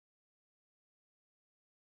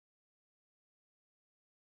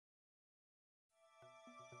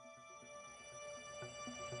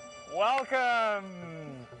welcome.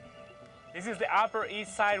 This is the Upper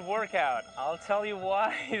East Side workout. I'll tell you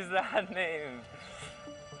why is that name.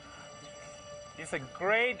 It's a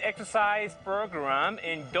great exercise program,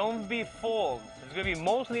 and don't be fooled. It's going to be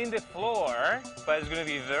mostly in the floor, but it's going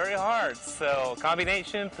to be very hard. So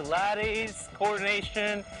combination, Pilates,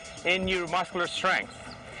 coordination, and neuromuscular strength.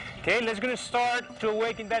 Okay, let's going to start to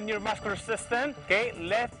awaken that neuromuscular system. Okay,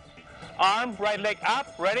 left arm, right leg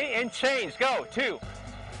up, ready, and change. Go, 2,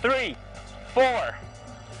 3, 4,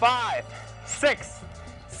 5, 6,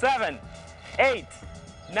 7, 8,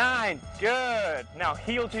 9, good. Now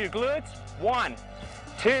heel to your glutes. 1,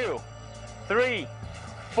 2, 3,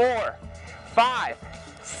 4, 5,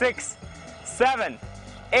 6, 7,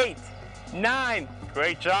 8, 9.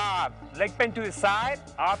 Great job. Leg bend to the side,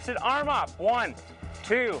 opposite arm up. 1,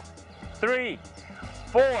 2, 3,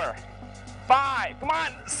 4, 5. Come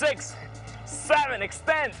on. 6, 7.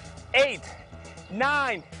 Extend. 8,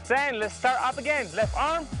 9, 10. Let's start up again. Left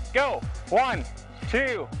arm. Go. 1,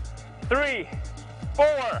 2, 3,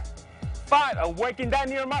 4, 5. Awaken that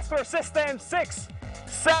neuromuscular system. 6,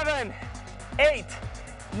 7, 8,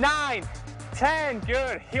 9, 10.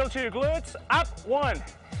 Good. Heel to your glutes. Up. 1,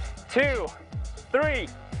 2, 3,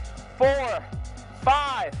 4,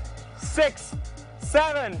 5, 6,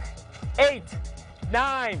 7, 8,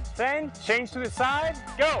 9, 10. Change to the side.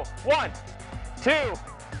 Go. 1, 2,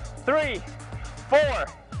 3, 4,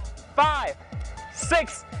 5,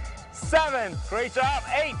 6, 7. Great job.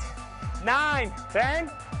 8, 9,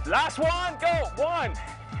 10. Last one. Go. 1,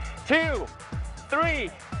 2, 3,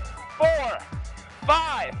 4,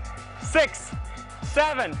 5, 6,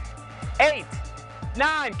 7, 8,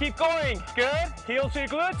 9. Keep going. Good. Heel to your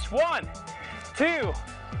glutes. 1, 2,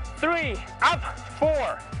 3. Up.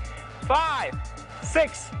 4, 5,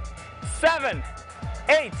 6, 7,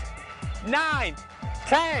 8, 9,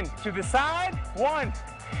 10. To the side. 1,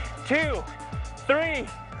 2, 3,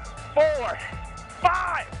 4,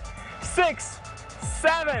 5, 6,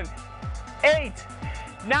 7, 8,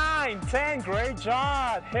 9, 10. Great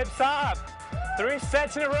job. Hips up. 3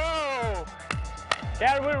 sets in a row.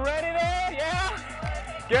 Yeah, are we ready there? Yeah?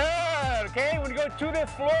 Good. Okay, we're gonna go to the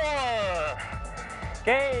floor.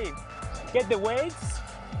 Okay, get the weights.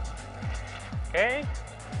 Okay.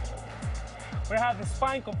 We're gonna have the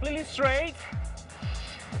spine completely straight.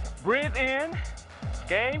 Breathe in.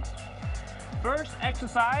 Okay. First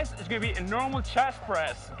exercise is gonna be a normal chest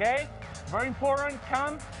press. Okay. Very important.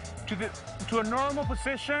 Come to a normal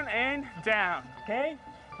position and down. Okay.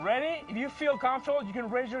 Ready? If you feel comfortable, you can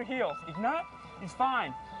raise your heels. If not, it's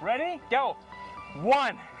fine. Ready? Go.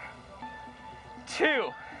 1,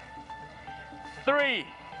 2, 3.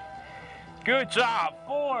 Good job.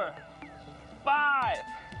 4, 5,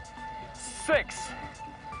 6,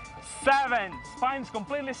 7. Spine's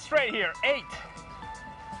completely straight here. 8,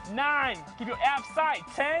 9. Keep your abs tight.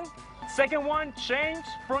 10. Second one, change.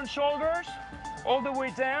 Front shoulders all the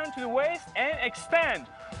way down to the waist and extend.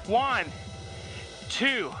 1,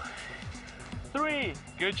 2, 3.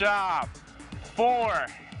 Good job. 4,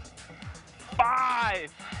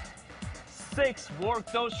 5, 6.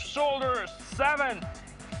 Work those shoulders. 7,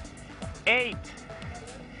 8,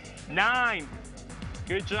 9.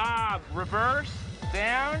 Good job. Reverse.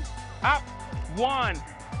 Down. Up. 1,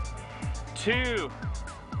 2,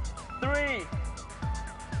 3,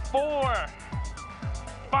 4,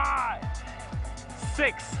 5,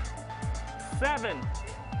 6, 7,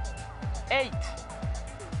 8,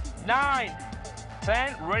 9,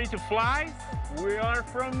 10. Ready to fly? We are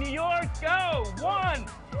from New York. Go. 1.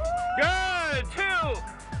 Good. 2,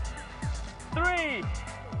 3,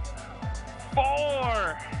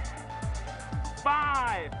 4,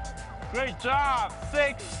 5. Great job.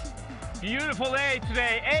 6. Beautiful 8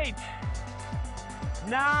 today. 8,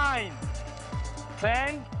 9,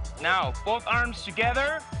 10. Now, both arms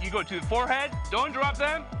together. You go to the forehead. Don't drop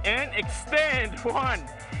them. And extend. 1,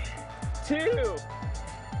 2,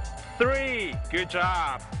 3. Good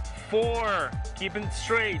job. 4. Keep it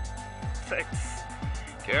straight. 6.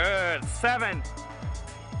 Good. 7,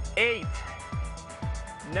 8,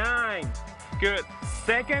 9. Good.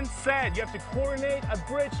 Second set. You have to coordinate a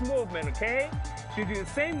bridge movement, okay? So you do the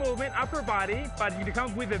same movement, upper body, but you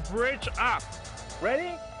come with a bridge up.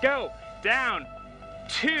 Ready? Go. Down.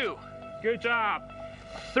 2. Good job.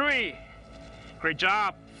 3. Great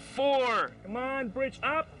job. 4. Come on, bridge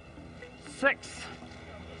up. 6.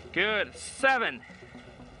 Good. 7.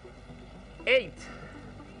 8.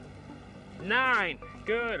 9.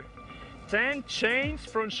 Good. 10. Change.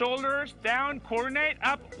 Front shoulders down. Coordinate.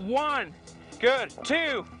 Up. 1. Good.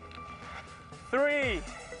 2. 3.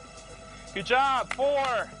 Good job.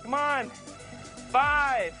 4. Come on.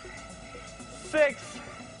 5. 6.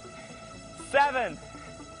 7,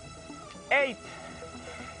 8,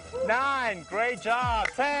 9, great job.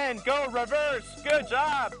 10, go reverse, good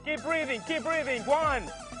job. Keep breathing,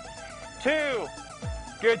 1, 2,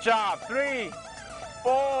 good job. 3,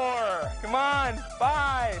 4, come on,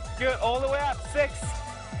 5, good, all the way up. 6,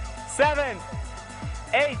 7,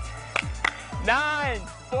 8, 9,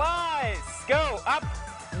 flies, go up.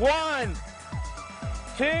 1,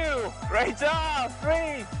 2, great job.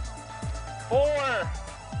 3, 4,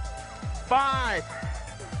 5,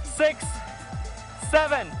 6,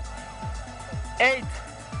 7, 8,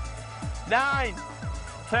 9,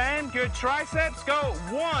 10, good triceps, go.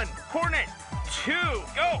 1, coordinate. 2,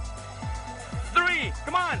 go. 3,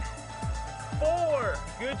 come on. 4,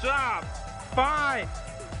 good job. 5,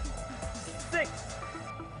 6,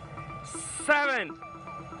 7,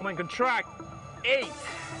 come on, contract. 8,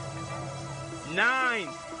 9,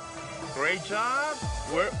 great job.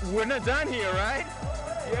 We're not done here, right?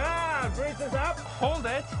 Yeah, brace this up, hold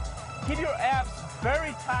it. Keep your abs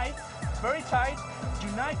very tight, very tight. Do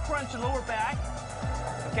not crunch the lower back,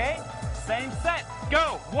 okay? Same set,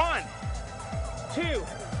 go. 1, 2,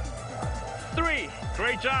 3,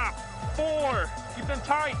 great job. 4, keep them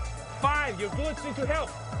tight. 5, your glutes need to help.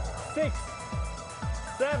 6,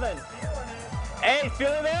 7, 8,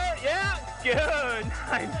 feel it there? Yeah, good.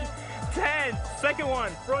 9, 10, second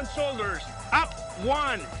one, front shoulders, up.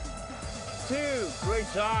 1, 2, great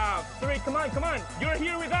job. 3, come on, you're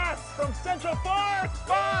here with us from Central Park.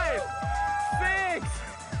 5, 6,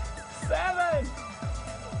 7,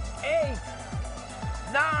 8,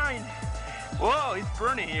 9. Whoa, it's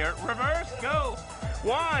burning here. Reverse, go.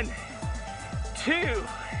 1, 2,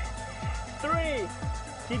 3,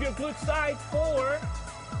 keep your glutes tight. 4,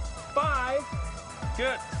 5,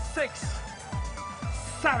 good. 6,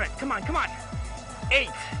 7, come on. 8,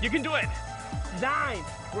 you can do it. 9,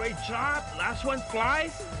 great job. Last one,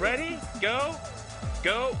 flies. Ready, go.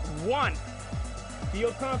 1,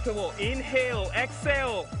 feel comfortable. Inhale,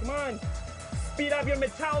 exhale, come on. Speed up your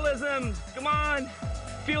metabolism, come on.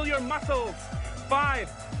 Feel your muscles. 5,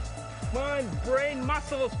 come on, brain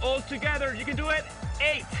muscles all together, you can do it.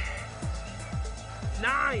 8,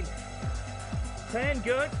 9, 10,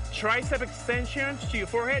 good. Tricep extensions to your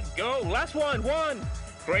forehead, go. Last one, 1,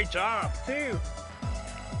 great job. 2,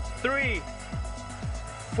 3,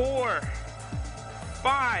 4,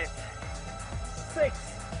 5, 6,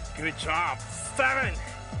 good job. 7,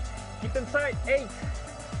 keep them tight. 8,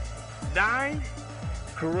 9,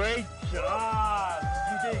 great job.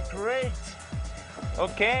 You did great.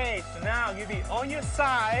 Okay, so now you'll be on your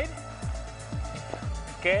side.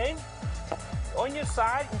 Okay, on your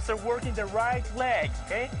side, and start working the right leg.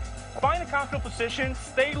 Okay, find a comfortable position.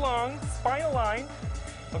 Stay long, spine aligned.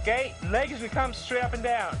 Okay, legs will come straight up and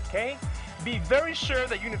down. Okay. Be very sure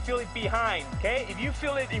that you're gonna feel it behind, okay? If you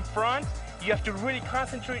feel it in front, you have to really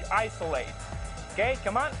concentrate, isolate. Okay,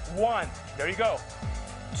 come on. 1, there you go.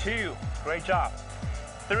 2, great job.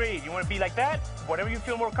 3, you wanna be like that? Whatever you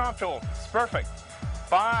feel more comfortable, it's perfect.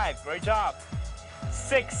 5, great job.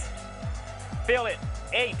 6, feel it.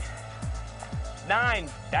 8, 9,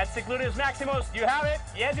 that's the gluteus maximus. You have it?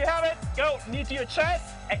 Yes, you have it. Go, knee to your chest,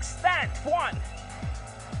 extend. 1,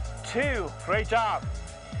 2, great job.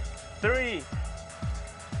 3,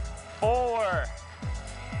 4,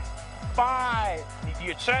 5, knee to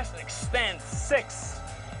your chest, extend. 6,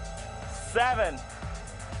 7,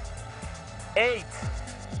 8,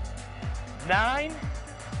 9,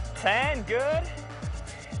 10, good.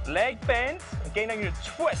 Leg bend. Okay, now you're gonna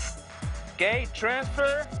twist. Okay,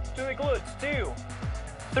 transfer to the glutes. 2,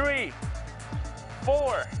 3,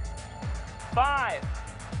 4, 5,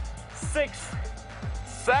 6,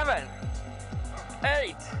 7,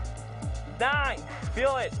 8, 9,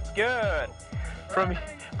 feel it, good. From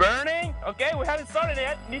burning, okay, we haven't started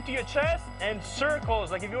yet. Knee to your chest and circles,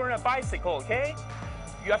 like if you were in a bicycle, okay?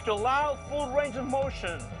 You have to allow full range of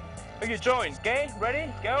motion. Look at your joint, okay?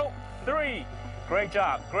 Ready, go. 3, great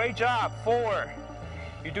job, 4,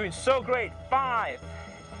 you're doing so great. 5,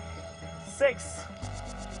 6,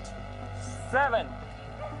 7,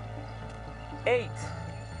 8,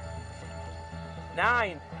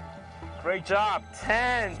 9, great job.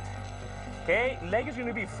 10, okay, leg is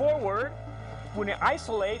gonna be forward. When you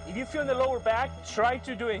isolate, if you feel in the lower back, try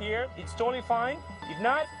to do it here. It's totally fine. If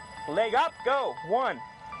not, leg up, go. 1,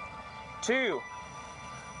 2,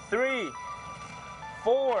 3,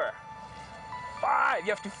 4, 5. You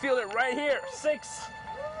have to feel it right here. 6,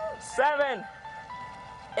 7,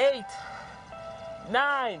 8,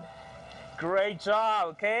 9. Great job,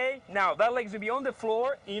 okay? Now that leg's gonna be on the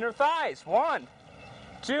floor, inner thighs. 1,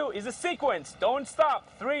 2 is a sequence. Don't stop.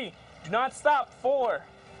 3, do not stop. 4,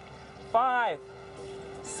 5,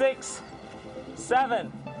 6,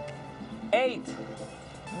 7, 8,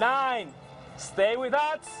 9. Stay with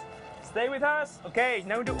us. Stay with us. Okay,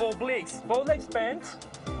 now we do obliques. Both legs bent.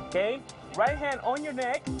 Okay, right hand on your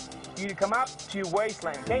neck. You need to come up to your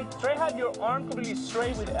waistline. Okay, try to have your arm completely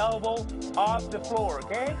straight with the elbow off the floor.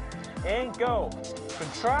 Okay, and go.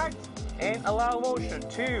 Contract and allow motion.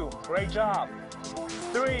 2, great job.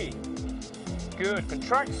 3, good.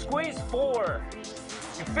 Contract, squeeze. 4,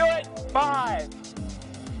 you feel it. 5,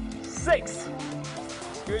 6,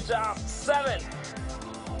 good job. 7,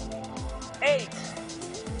 8,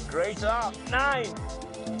 great job. 9,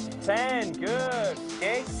 10, good.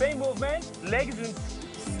 Okay, same movement. Legs and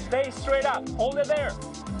stay straight up. Hold it there.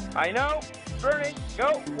 I know. Burning.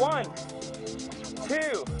 Go. 1,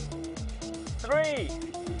 2, 3.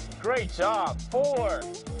 Great job. 4,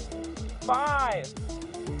 5,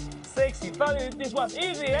 6. You thought this was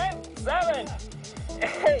easy, eh? 7,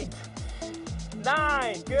 8,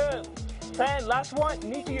 9. Good. 10. Last one.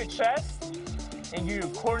 Knee to your chest. And you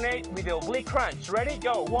coordinate with the oblique crunch. Ready?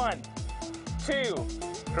 Go. 1, 2.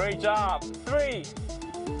 Great job. 3,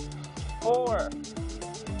 4,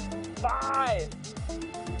 5.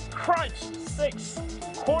 Crunch. 6.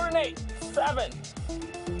 Coordinate. 7,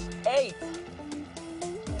 8,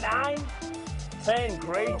 9, 10.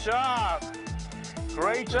 Great job.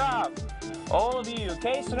 Great job. All of you.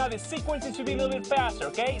 Okay, so now the sequence should be a little bit faster.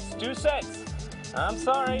 Okay, it's 2 sets. I'm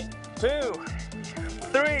sorry. 2,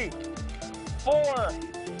 3, 4,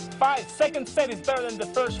 5. Second set is better than the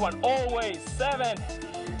first one. Always. 7,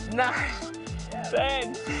 9,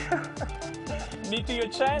 10. Knee to your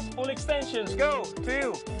chest. Full extensions. Go.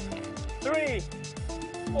 2, 3,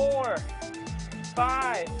 4,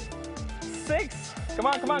 5, 6. Come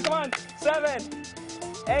on, come on, come on. 7,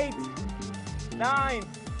 8, 9,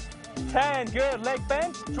 10. Good. Leg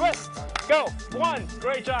bend. Twist. Go. 1.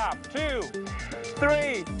 Great job. 2,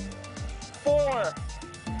 3, 4,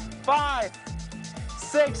 5,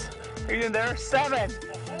 6. Are you in there? 7,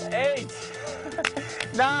 8,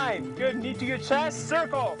 9. Good. Knee to your chest.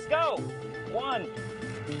 Circle. Go. 1,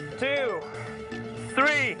 2,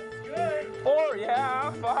 3, 4.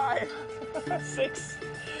 Yeah. 5, 6,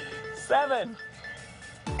 7,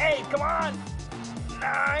 8. Come on.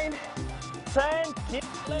 9, 10.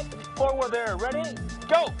 Keep leg forward there. Ready?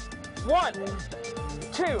 Go. 1,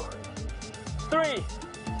 2, 3,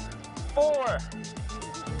 4,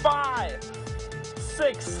 5,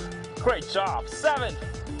 6. Great job. 7,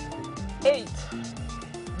 8,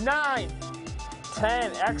 9,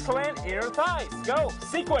 10. Excellent. Inner thighs. Go.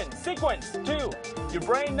 Sequence. Sequence. 2. Your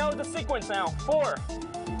brain knows the sequence now. 4,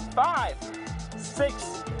 5,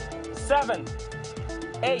 6, 7,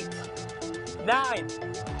 8, 9,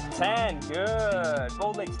 10. Good.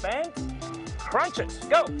 Both legs bent. Crunches.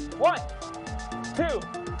 Go. 1, 2,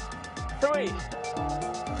 3,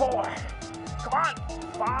 4. Come on.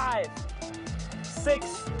 5,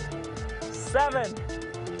 6, 7,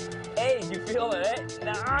 8. You feel it?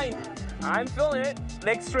 9. I'm feeling it.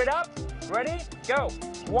 Legs straight up. Ready? Go.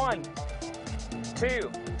 1,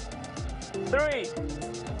 2, 3.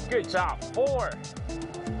 Good job. 4,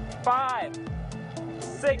 5,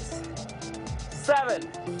 6, 7,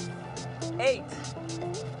 8,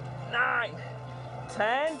 9,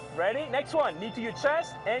 10. Ready? Next one. Knee to your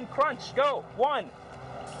chest and crunch. Go. 1,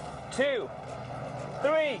 2,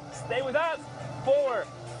 3. Stay with us. 4,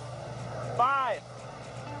 5,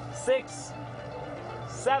 6,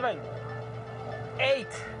 7, 8,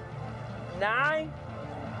 9.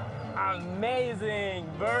 Amazing.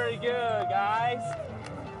 Very good, guys.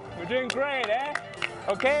 You're doing great, eh?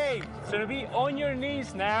 Okay, so to be on your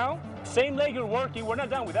knees now. Same leg you're working. We're not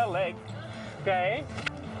done with that leg. Okay.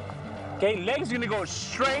 Okay, legs gonna go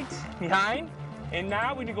straight behind. And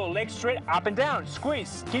now we're gonna go legs straight up and down.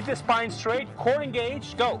 Squeeze. Keep the spine straight. Core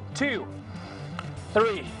engaged. Go. 2,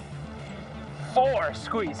 3, 4.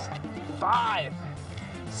 Squeeze. 5,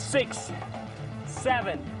 6,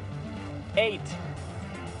 7, 8,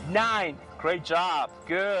 9. Great job.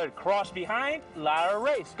 Good. Cross behind. Lateral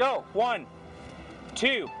raise. Go. 1,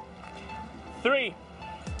 2, 3,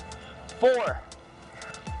 4,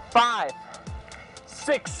 5,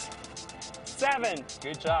 6, 7.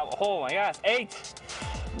 Good job. Oh my gosh. 8,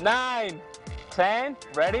 9, 10.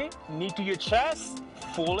 Ready? Knee to your chest.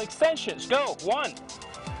 Full extensions. Go. 1,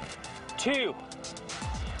 2,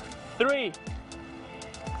 3,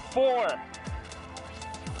 4,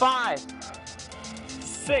 5,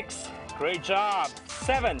 6. Great job.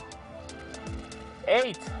 7,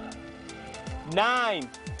 8, 9,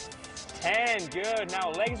 10. Good.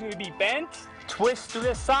 Now legs will be bent. Twist to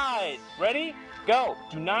the side. Ready? Go.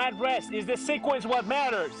 Do not rest. Is the sequence what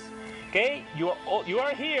matters? Okay? You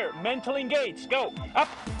are here. Mentally engaged. Go. Up.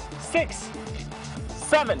 6,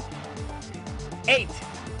 7, 8,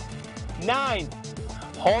 9.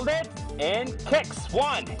 Hold it and kicks.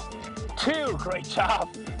 1, 2. Great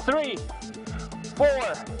job. 3, 4,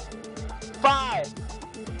 5,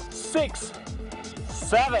 6,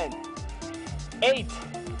 7, 8,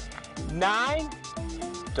 9.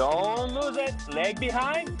 Don't lose it. Leg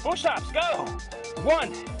behind. Push-ups. Go.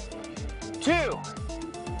 1, 2,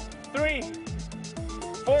 3,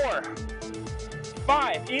 4,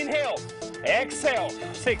 5. Inhale. Exhale.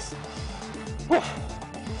 6,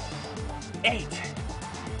 8,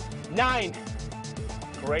 9.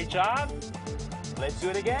 Great job. Let's do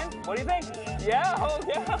it again. What do you think? Yeah. Oh,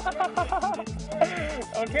 yeah.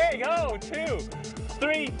 Okay, go. 2,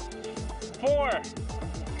 3, 4,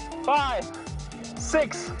 5,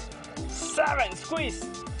 6, 7. Squeeze.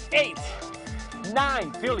 8,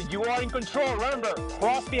 9. Feel it. You are in control. Remember,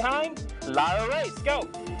 cross behind, lateral raise. Go.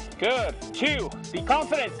 Good. 2. Be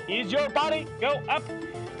confident. Use your body. Go up.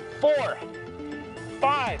 4,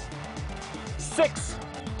 5, 6,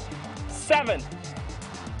 7,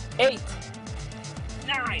 8,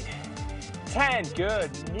 9, 10.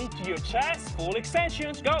 Good. Knee to your chest. Full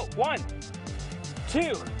extensions. Go. 1,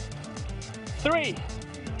 2, 3.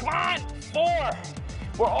 Come on. 4.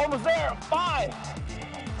 We're almost there. 5,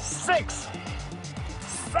 6,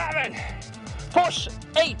 7. Push.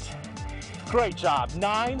 8. Great job.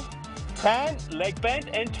 9, 10. Leg bend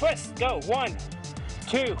and twist. Go. 1,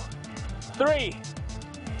 2, 3,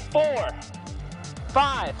 4,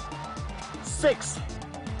 5, 6,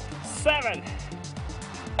 7,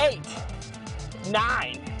 8,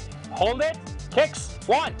 9. Hold it. Kicks.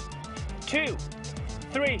 1, 2,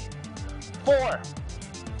 3, 4,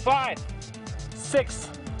 5, 6,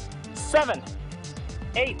 7,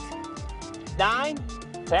 8, 9,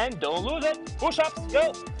 10. Don't lose it. Push-ups.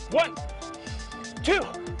 Go. 1, 2.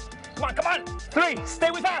 Come on, come on. 3.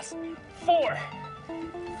 Stay with us. 4,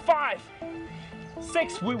 5,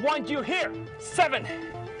 6. We want you here. 7,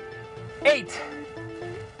 8,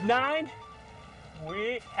 9.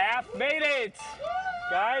 We have made it.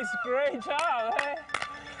 Guys, great job. Eh?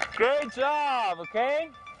 Great job, okay?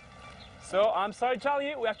 So I'm sorry to tell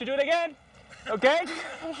you, we have to do it again. Okay?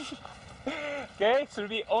 Okay, so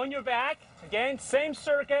be on your back. Again, same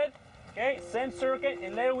circuit. Okay, same circuit,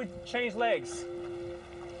 and later we change legs.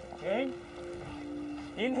 Okay?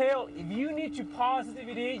 Inhale. If you need to pause the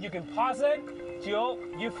DVD, you can pause it till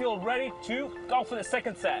you feel ready to go for the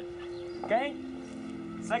second set. Okay?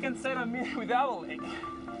 Second set of me without a leg.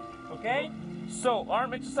 Okay? So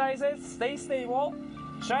arm exercises, stay stable,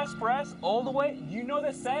 chest press all the way. You know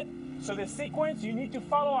the set, so the sequence you need to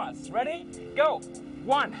follow us. Ready? Go.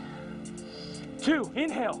 1, 2.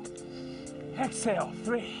 Inhale. Exhale.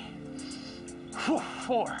 3,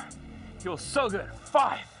 4. Feels so good.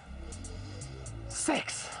 5,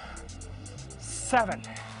 6, 7,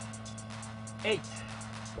 8,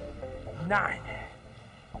 9,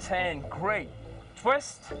 10. Great.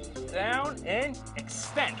 Twist down and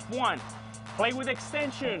extend. 1. Play with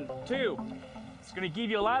extension. 2. It's going to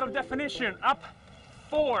give you a lot of definition. Up.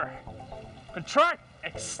 4. Contract.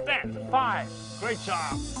 Extend. 5. Great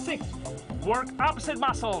job. 6. Work opposite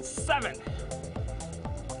muscles. 7.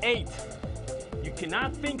 8. You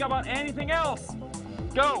cannot think about anything else.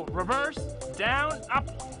 Go. Reverse. Down. Up.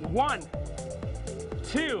 1,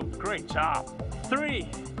 2. Great job. 3,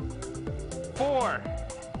 4,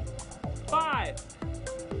 5,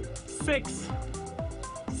 6,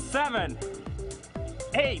 7,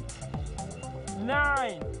 8,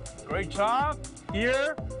 9. Great job.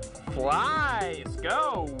 Here. Flies.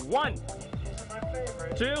 Go. 1,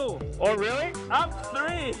 2. Oh, really? Up.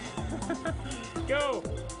 3. Go.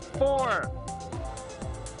 4,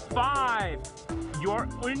 5. You're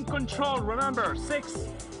in control. Remember. 6,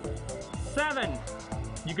 7.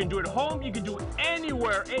 You can do it at home. You can do it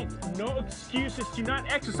anywhere. 8. No excuses to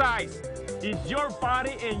not exercise. It's your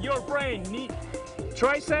body and your brain. Knee,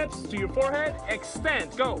 triceps to your forehead.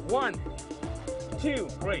 Extend. Go. 1, 2.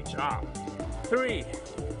 Great job. 3,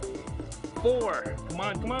 4. Come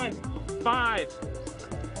on, come on. 5,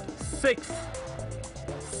 6,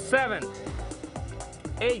 7,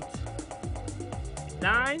 8,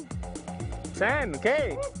 9, 10.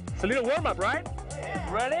 Okay. It's a little warm up, right?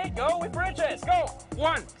 Ready? Go with bridges. Go.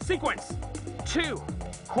 1. Sequence. 2.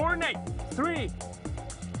 Coordinate. 3,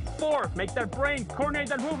 4. Make that brain coordinate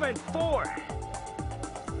that movement. 4,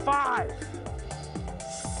 5,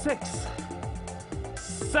 6,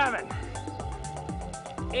 7,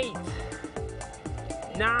 8,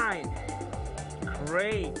 9.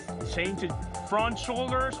 Great. Change to front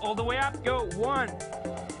shoulders all the way up. Go. 1,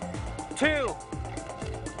 2,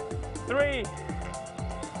 3,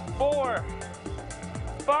 4,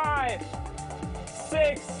 5,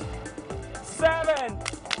 6, 7,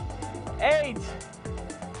 8,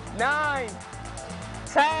 9,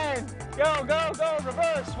 10. Go, go, go,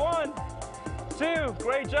 reverse. 1, 2,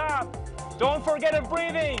 great job. Don't forget of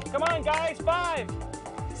breathing. Come on, guys. 5,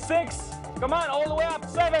 6, come on, all the way up.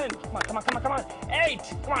 7, come on, come on, come on, come on. 8,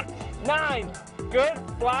 come on. 9, good.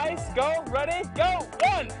 Flies, go, ready, go.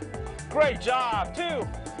 1, great job. 2,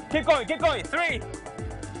 keep going, keep going. 3,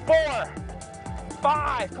 4,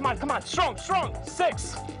 5, come on, come on, strong, strong.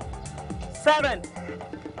 6, 7,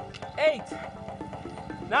 8,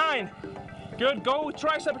 9, good. Go with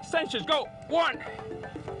tricep extensions. Go. 1,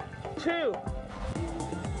 2,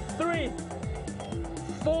 3,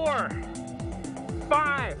 4,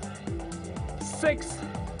 5, 6,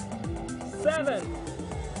 7,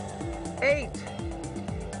 8,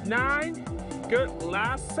 9, good.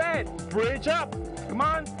 Last set. Bridge up. Come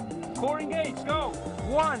on. Core engage. Go.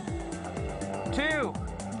 1, 2,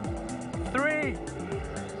 3,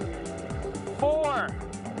 4,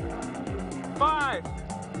 5,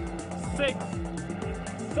 6,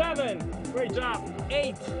 7. Great job.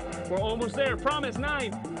 8. We're almost there. Promise.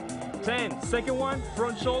 9, 10. Second one.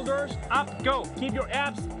 Front shoulders up. Go. Keep your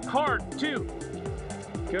abs hard. 2.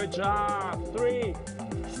 Good job. 3.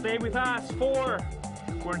 Stay with us. 4.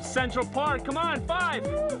 We're in Central Park. Come on. 5,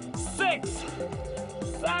 6,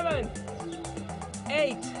 7,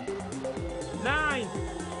 8, 9,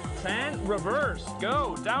 10. Reverse.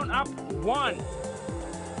 Go. Down, up. 1,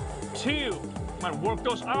 2. Come on. Work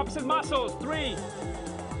those opposite muscles. 3,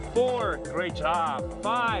 4. Great job.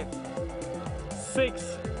 5,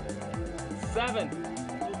 6, 7,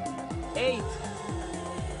 8,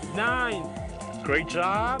 9. Great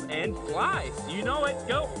job. And flies. You know it.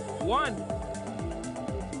 Go. 1,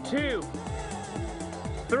 2,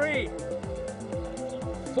 3,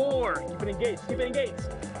 4. Keep it engaged. Keep it engaged.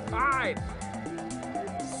 5,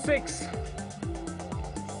 6,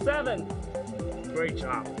 7. Great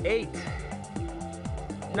job. 8,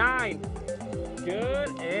 9. Good.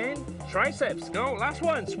 And triceps. Go. Last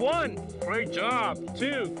ones. 1. Great job.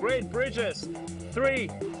 2. Great bridges. 3,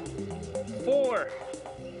 4,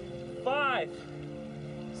 5,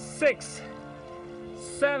 6,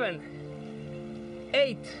 7,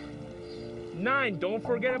 8, 9. Don't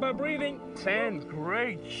forget about breathing. 10.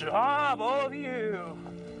 Great job, all of you.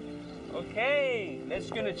 Okay, let's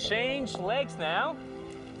gonna change legs now.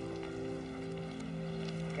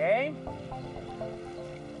 Okay.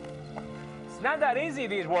 It's not that easy,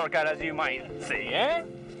 this workout, as you might say, eh?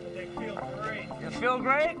 They feel great. You feel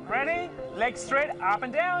great? Ready? Legs straight, up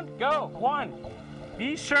and down. Go. 1.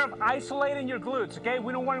 Be sure of isolating your glutes, okay?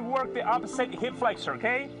 We don't want to work the opposite hip flexor,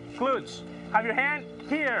 okay? Glutes. Have your hand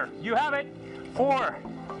here. You have it. 4,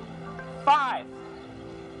 5,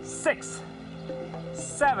 6,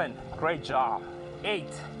 7. Great job. 8,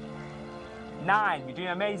 9. You're doing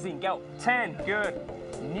amazing. Go. 10. Good.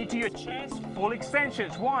 Knee to your chest. Full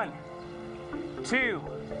extensions. 1, 2,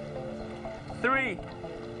 3,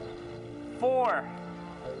 4,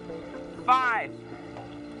 5,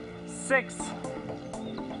 6,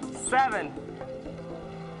 7,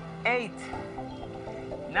 8,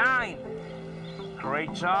 9.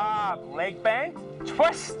 Great job. Leg bend.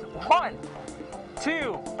 Twist. 1,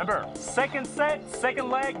 2. Remember, second set, second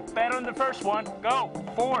leg, better than the first one. Go.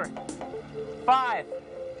 4, 5,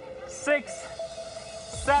 6,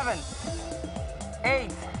 7,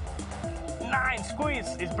 8, 9.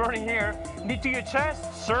 Squeeze. It's burning here. Knee to your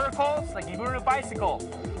chest. Circles like you're on a bicycle.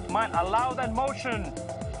 Come on, allow that motion.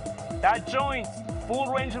 That joint.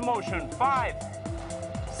 Full range of motion. 5,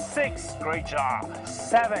 6. Great job.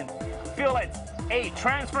 7. Feel it. 8.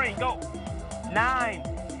 Transferring. Go. 9.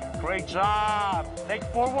 Great job. Leg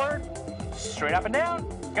forward. Straight up and down.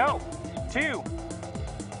 Go. 2,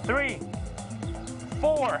 3,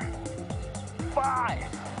 4, 5,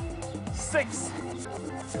 6,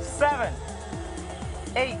 7,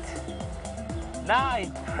 8,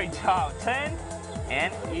 9. Great job. 10.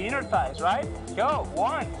 And inner thighs, right? Go.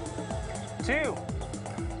 1, 2,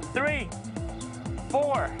 3,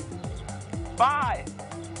 4, 5,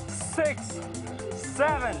 6,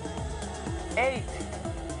 7, 8,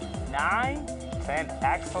 9, 10.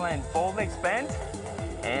 Excellent. Both legs bent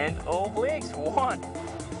and obliques. 1,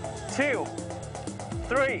 2,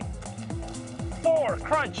 3, 4.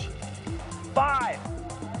 Crunch. 5,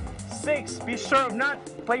 6. Be sure of not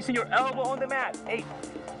placing your elbow on the mat. 8,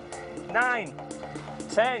 9,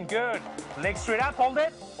 10. Good. Legs straight up. Hold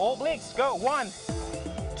it. Obliques. Go. 1,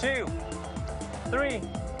 2, 3,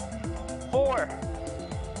 4,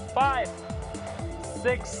 5,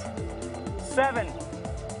 6, 7,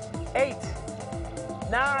 8,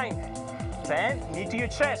 9, 10. Knee to your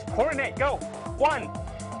chest. Coordinate. Go. 1.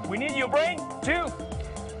 We need your brain. 2,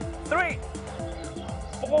 3,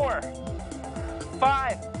 4,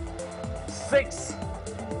 5, 6,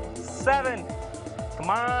 7. Come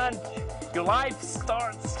on. Your life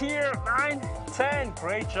starts here. 9, 10.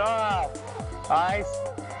 Great job. Nice.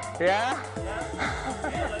 Yeah?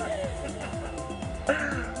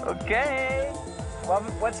 Okay.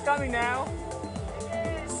 What's coming now?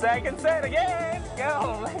 Second set again.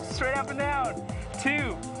 Go. Legs straight up and down.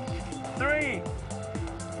 2, 3,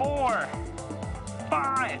 4,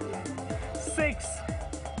 5, 6.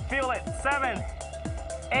 Feel it. 7,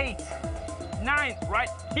 8, 9. Right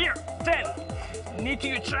here. 10. Knee to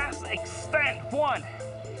your chest. Extend. 1,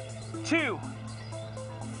 2,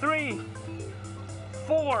 3,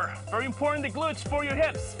 4. Very important, the glutes for your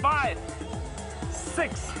hips. 5,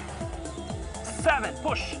 6, 7.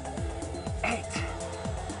 Push. 8,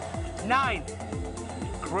 9.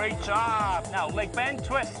 Great job. Now leg bend,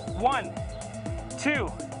 twist. 1,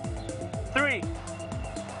 2, 3,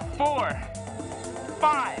 4,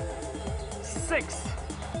 5, 6,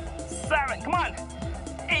 7. Come on.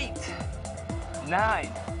 8, 9,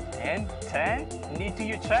 and 10. Knee to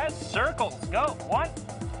your chest. Circles. Go. 1,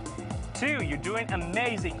 2. You're doing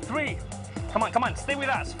amazing. 3. Come on, come on. Stay with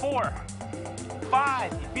us. 4,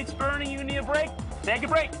 5. If it's burning, you need a break. Take a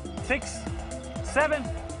break. 6, 7.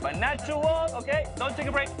 But not too long. Okay. Don't take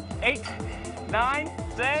a break. 8, 9,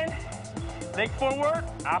 10. Leg forward.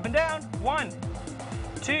 Up and down. 1,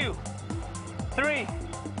 2, 3,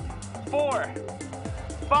 4,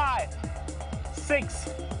 5, 6,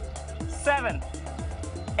 7,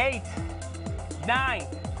 8, 9.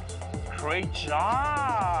 Great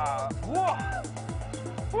job. Whoa.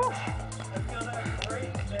 Woo. I feel that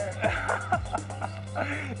great there.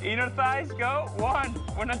 Inner thighs, go. 1.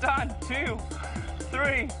 We're not done. 2,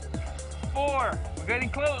 3, 4. We're getting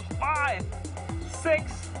close. 5,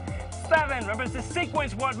 6, 7. Remember, it's the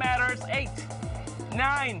sequence what matters. 8,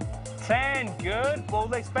 9, 10. Good.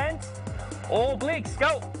 Both legs bent. Obliques.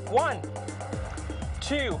 Go. 1,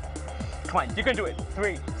 2. Come on, you can do it.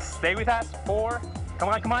 3. Stay with us. 4. Come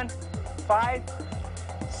on, come on. 5,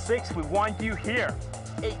 6. We want you here.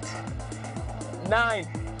 8, 9,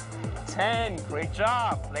 10. Great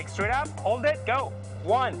job. Legs straight up. Hold it. Go.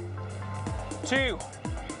 1, 2,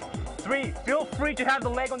 3. Feel free to have the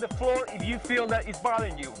leg on the floor if you feel that it's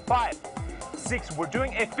bothering you. 5, 6. We're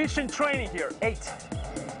doing efficient training here. 8,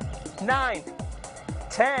 9,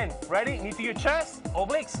 10. Ready? Knee to your chest.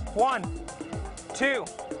 Obliques. 1, 2,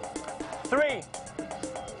 3,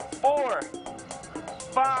 4,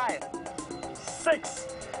 5, 6.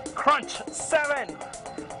 Crunch. 7,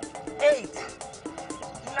 8,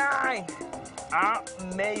 9.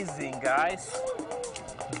 Amazing, guys.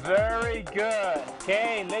 Very good.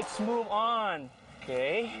 Okay, let's move on.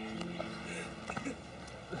 Okay.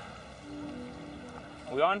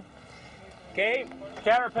 We on? Okay,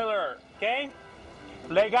 caterpillar. Okay.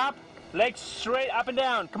 Leg up, leg straight up and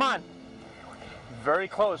down. Come on. Very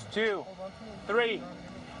close. 2, 3,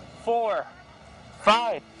 4,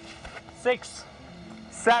 5, 6,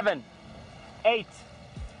 7, 8,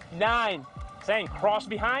 9, 10. Cross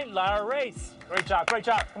behind, lateral raise. Great job, great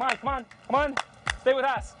job. Come on, come on, come on. Stay with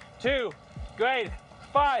us. 2, great.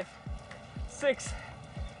 5, 6,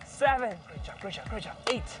 7. Great job, great job, great job.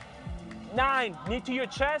 8, 9. Knee to your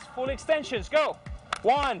chest, full extensions. Go.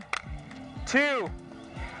 1, 2,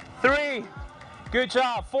 3. Good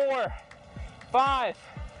job. 4, 5,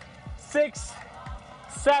 6,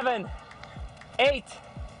 7, 8,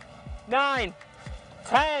 9,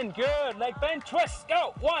 10. Good. Leg bend, twist.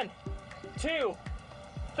 Go. 1, 2,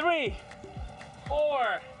 3,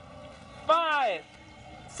 4, 5,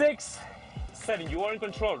 6, 7. You are in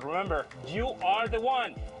control. Remember, you are the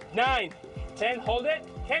one. 9, 10. Hold it.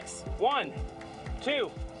 Kicks. 1,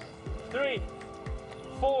 2, 3,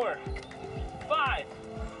 4, 5,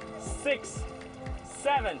 6,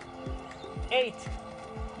 7, 8,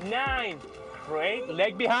 9. Great.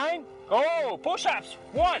 Leg behind. Go. Push-ups.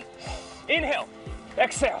 1. Inhale.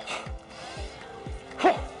 Exhale.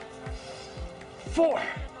 4,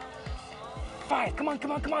 5. Come on,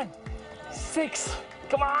 come on, come on. 6.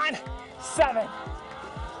 Come on. 7,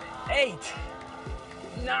 8,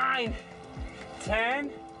 9,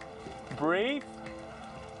 10. Breathe.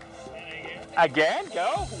 Again.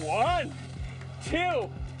 Go. 1, 2,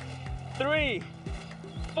 3,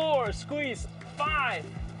 4. Squeeze. 5,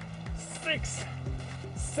 6,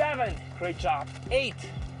 7. Great job. 8,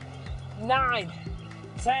 9,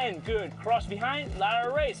 10. Good. Cross behind.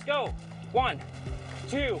 Lateral raise. Go. 1,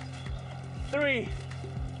 2, 3,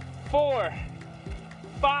 4,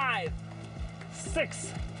 5,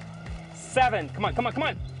 6, 7. Come on, come on, come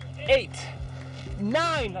on. 8,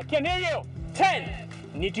 9. I can't hear you. 10.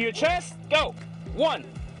 Knee to your chest, go. 1,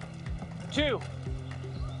 2,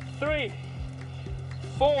 3,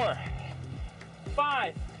 4,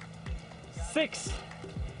 5, 6,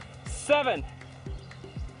 7,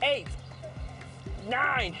 8,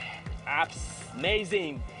 9.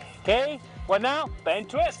 Amazing. Okay, what now? Bend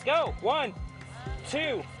twist, go. 1,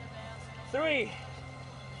 2, 3,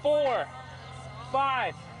 4,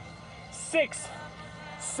 5, 6,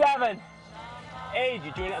 7, 8.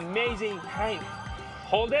 You're doing amazing.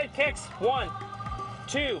 Hold it, kicks. 1,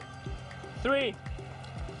 2, 3,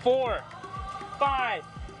 4, 5,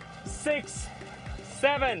 6,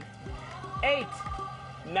 7, 8,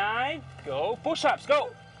 9. Go. Push-ups, go.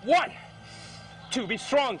 1, 2, be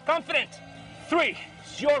strong, confident. 3,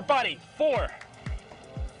 it's your body. 4,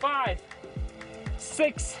 5,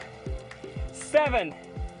 6, 7,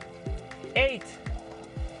 8,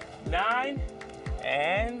 9,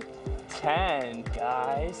 and 10,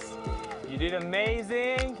 guys. You did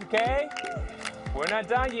amazing, okay? We're not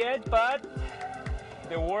done yet, but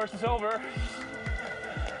the worst is over.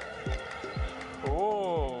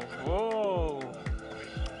 Whoa, whoa.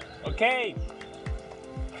 Okay.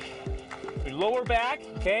 Your lower back,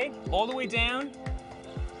 okay? All the way down.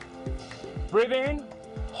 Breathe in,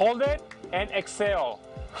 hold it, and exhale.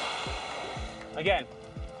 Again.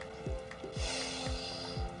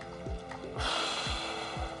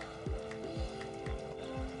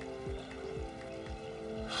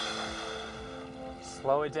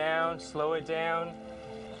 Slow it down, slow it down.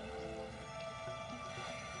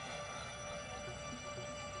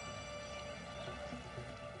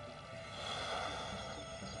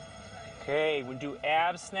 Okay, we do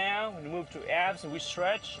abs now. We move to abs and we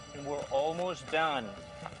stretch, and we're almost done.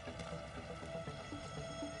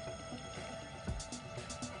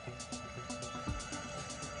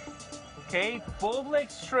 Okay, both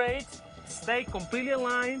legs straight, stay completely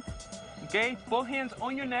aligned. Okay, both hands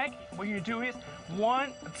on your neck. What you do is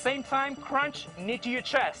 1, at the same time, crunch, knee to your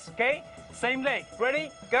chest. Okay, same leg.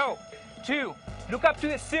 Ready? Go. 2, look up to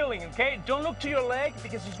the ceiling. Okay, don't look to your leg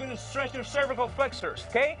because it's going to stretch your cervical flexors.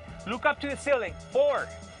 Okay, look up to the ceiling. 4,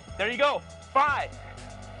 there you go. 5,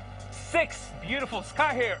 6, beautiful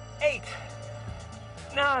sky here. 8,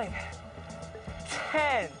 9,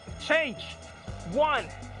 10, change. 1,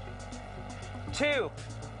 2,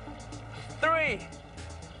 3,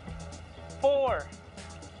 4,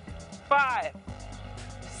 5,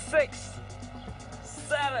 6,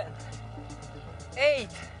 7, 8,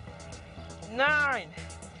 9,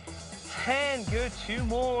 10. Good. 2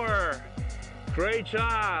 more. Great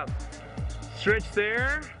job. Stretch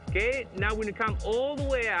there. Okay. Now we're gonna come all the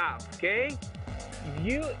way up. Okay.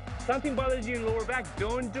 If something bothers you in lower back,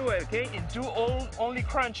 don't do it. Okay. And do only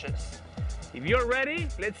crunches. If you're ready,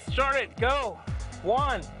 let's start it. Go.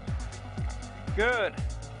 1. Good.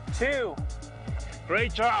 2.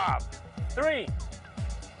 Great job. 3.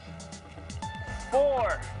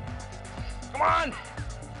 4. Come on.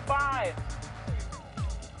 5.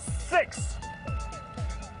 6.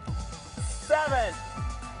 7.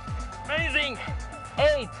 Amazing.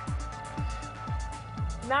 8.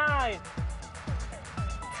 9.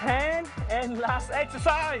 10. And last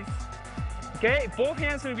exercise. Okay, both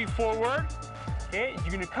hands are gonna be forward. Okay,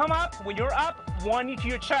 you're gonna come up. When you're up, 1 knee to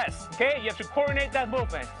your chest. Okay, you have to coordinate that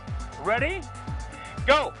movement. Ready?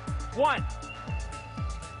 Go. 1,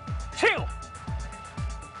 2,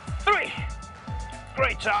 3.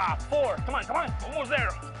 Great job. 4. Come on, come on. Almost there.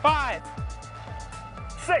 5,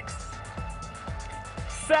 6,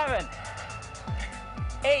 7,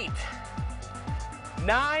 8,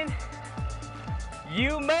 9.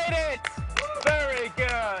 You made it. Very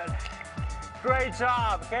good. Great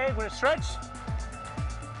job. Okay, we're gonna stretch.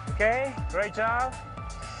 Okay, great job.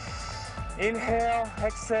 Inhale,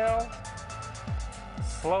 exhale.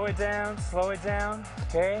 Slow it down, slow it down.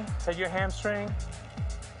 Okay, take your hamstring.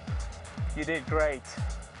 You did great.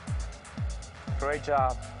 Great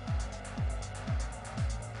job.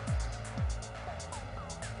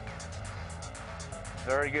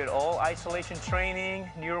 Very good. All isolation training,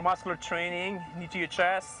 neuromuscular training, knee to your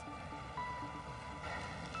chest.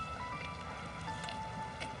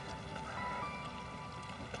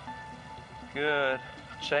 Good.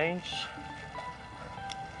 Change.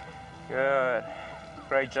 Good.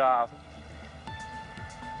 Great job.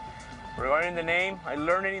 Regarding the name, I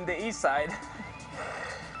learned it in the east side.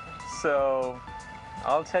 So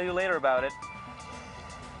I'll tell you later about it.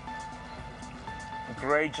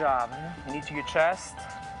 Great job. Knee to your chest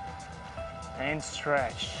and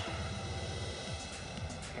stretch.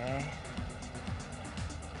 Okay.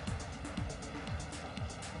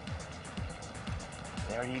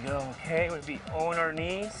 There you go. Okay, we'll be on our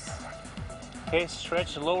knees. Okay,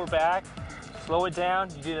 stretch the lower back. Slow it down.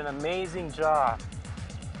 You did an amazing job.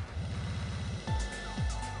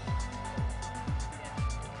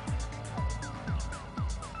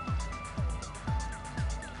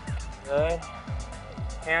 Good.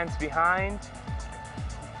 Hands behind.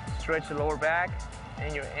 Stretch the lower back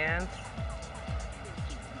and your hands.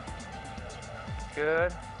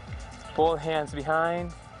 Good. Both hands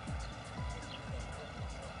behind.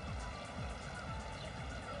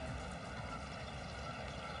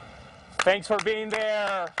 Thanks for being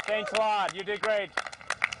there. Thanks a lot. You did great.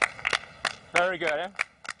 Very good. Eh?